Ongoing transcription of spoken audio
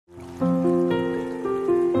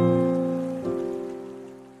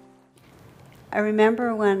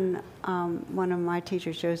remember when one of my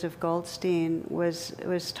teachers, Joseph Goldstein,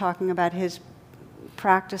 was talking about his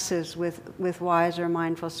practices with wise or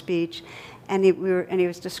mindful speech, and he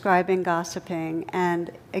was describing gossiping.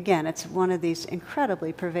 And again, it's one of these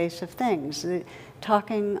incredibly pervasive things,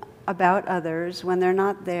 talking about others when they're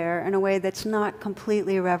not there in a way that's not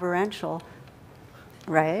completely reverential,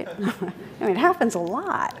 right? I mean, it happens a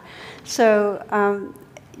lot. So,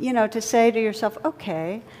 to say to yourself,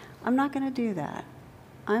 okay, I'm not going to do that.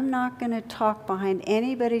 I'm not going to talk behind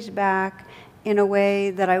anybody's back in a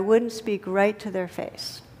way that I wouldn't speak right to their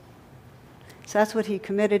face. So that's what he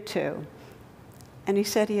committed to. And he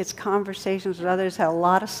said he had conversations with others, had a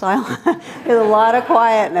lot of silence, with a lot of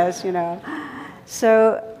quietness,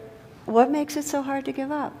 So what makes it so hard to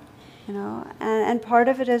give up? And part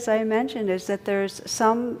of it, as I mentioned, is that there's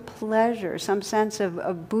some pleasure, some sense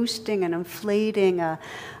of boosting and inflating,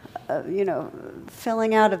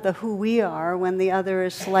 filling out of the who we are when the other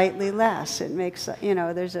is slightly less. It makes,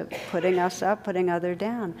 there's a putting us up, putting other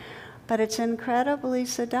down. But it's incredibly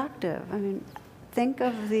seductive. I mean, think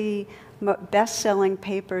of the best-selling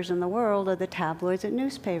papers in the world are the tabloids and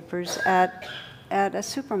newspapers at a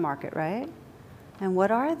supermarket, right? And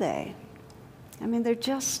what are they? I mean, they're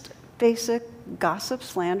just basic gossip,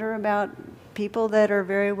 slander about people that are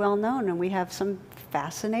very well known, and we have some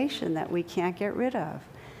fascination that we can't get rid of.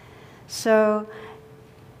 So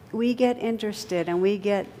we get interested and we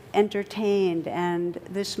get entertained, and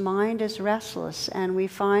this mind is restless, and we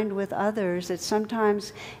find with others that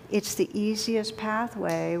sometimes it's the easiest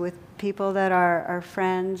pathway with people that are our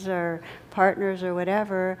friends or partners or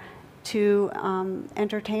whatever to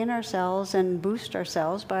entertain ourselves and boost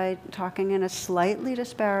ourselves by talking in a slightly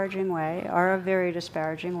disparaging way or a very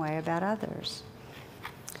disparaging way about others.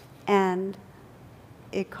 And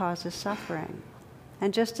it causes suffering.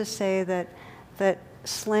 And just to say that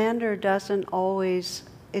slander doesn't always,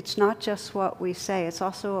 it's not just what we say, it's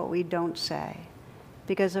also what we don't say.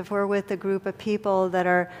 Because if we're with a group of people that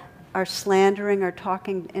are slandering or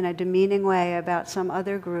talking in a demeaning way about some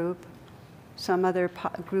other group, some other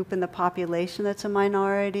group in the population that's a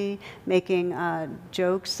minority, making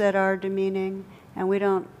jokes that are demeaning, and we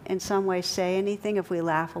don't in some way say anything, if we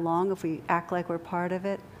laugh along, if we act like we're part of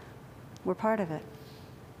it, we're part of it.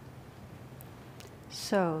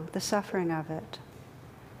 So the suffering of it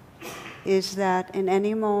is that in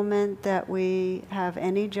any moment that we have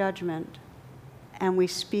any judgment and we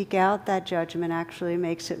speak out, that judgment actually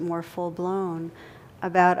makes it more full-blown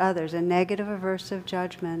about others, a negative aversive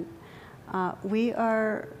judgment. We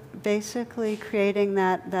are basically creating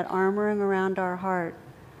that armoring around our heart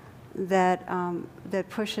that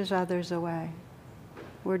pushes others away.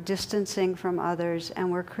 We're distancing from others,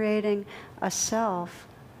 and we're creating a self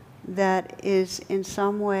that is in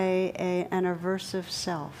some way an aversive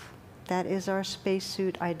self. That is our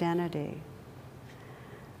spacesuit identity.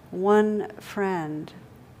 One friend,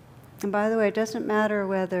 and by the way, it doesn't matter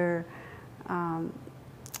whether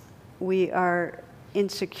we are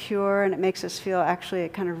insecure, and it makes us feel, actually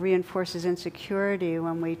it kind of reinforces insecurity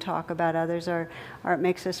when we talk about others, or it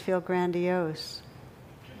makes us feel grandiose.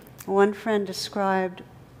 One friend described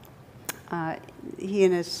he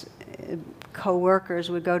and his co-workers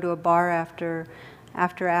would go to a bar after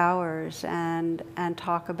hours and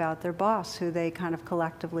talk about their boss, who they kind of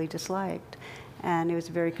collectively disliked. And he was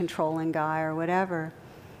a very controlling guy or whatever.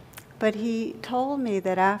 But he told me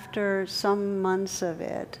that after some months of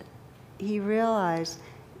it, he realized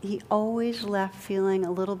he always left feeling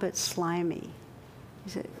a little bit slimy. He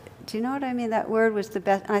said, do you know what I mean? That word was the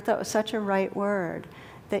best, and I thought it was such a right word,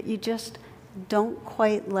 that you just don't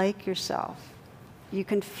quite like yourself. You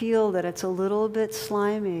can feel that it's a little bit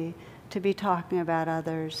slimy to be talking about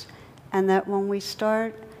others, and that when we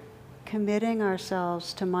start committing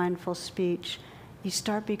ourselves to mindful speech, you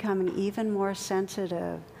start becoming even more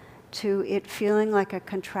sensitive to it feeling like a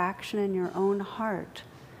contraction in your own heart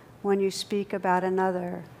when you speak about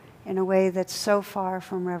another in a way that's so far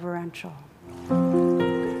from reverential.